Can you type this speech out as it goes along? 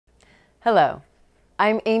Hello,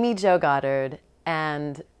 I'm Amy Jo Goddard,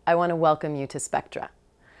 and I want to welcome you to SPECTRA.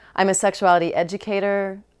 I'm a sexuality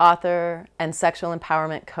educator, author, and sexual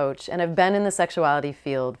empowerment coach, and have been in the sexuality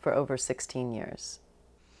field for over 16 years.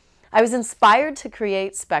 I was inspired to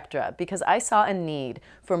create SPECTRA because I saw a need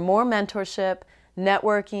for more mentorship,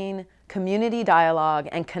 networking, community dialogue,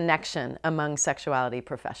 and connection among sexuality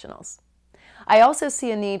professionals. I also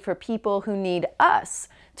see a need for people who need us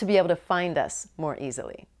to be able to find us more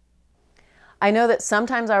easily. I know that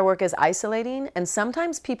sometimes our work is isolating, and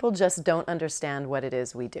sometimes people just don't understand what it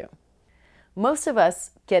is we do. Most of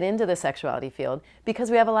us get into the sexuality field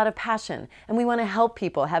because we have a lot of passion and we want to help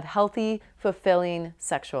people have healthy, fulfilling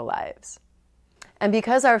sexual lives. And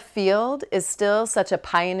because our field is still such a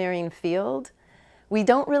pioneering field, we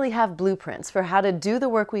don't really have blueprints for how to do the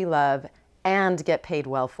work we love and get paid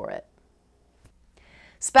well for it.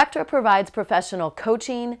 SPECTRA provides professional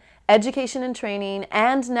coaching, education and training,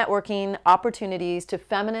 and networking opportunities to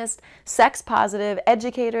feminist, sex-positive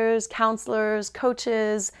educators, counselors,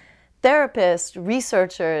 coaches, therapists,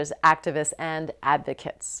 researchers, activists, and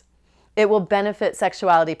advocates. It will benefit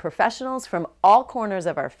sexuality professionals from all corners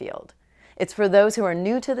of our field. It's for those who are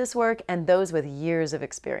new to this work and those with years of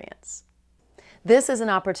experience. This is an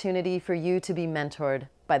opportunity for you to be mentored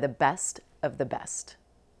by the best of the best.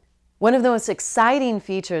 One of the most exciting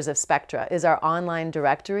features of SPECTRA is our online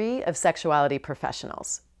directory of sexuality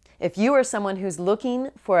professionals. If you are someone who's looking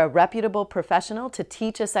for a reputable professional to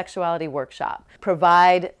teach a sexuality workshop,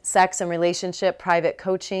 provide sex and relationship private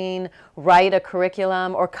coaching, write a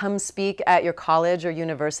curriculum, or come speak at your college or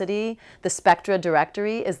university, the SPECTRA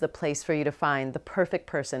directory is the place for you to find the perfect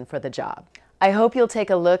person for the job. I hope you'll take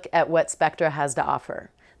a look at what SPECTRA has to offer.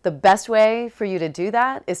 The best way for you to do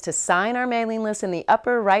that is to sign our mailing list in the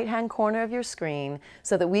upper right-hand corner of your screen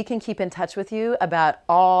so that we can keep in touch with you about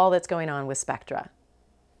all that's going on with SPECTRA.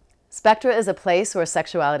 SPECTRA is a place where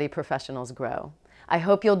sexuality professionals grow. I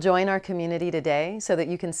hope you'll join our community today so that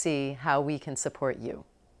you can see how we can support you.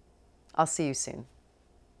 I'll see you soon.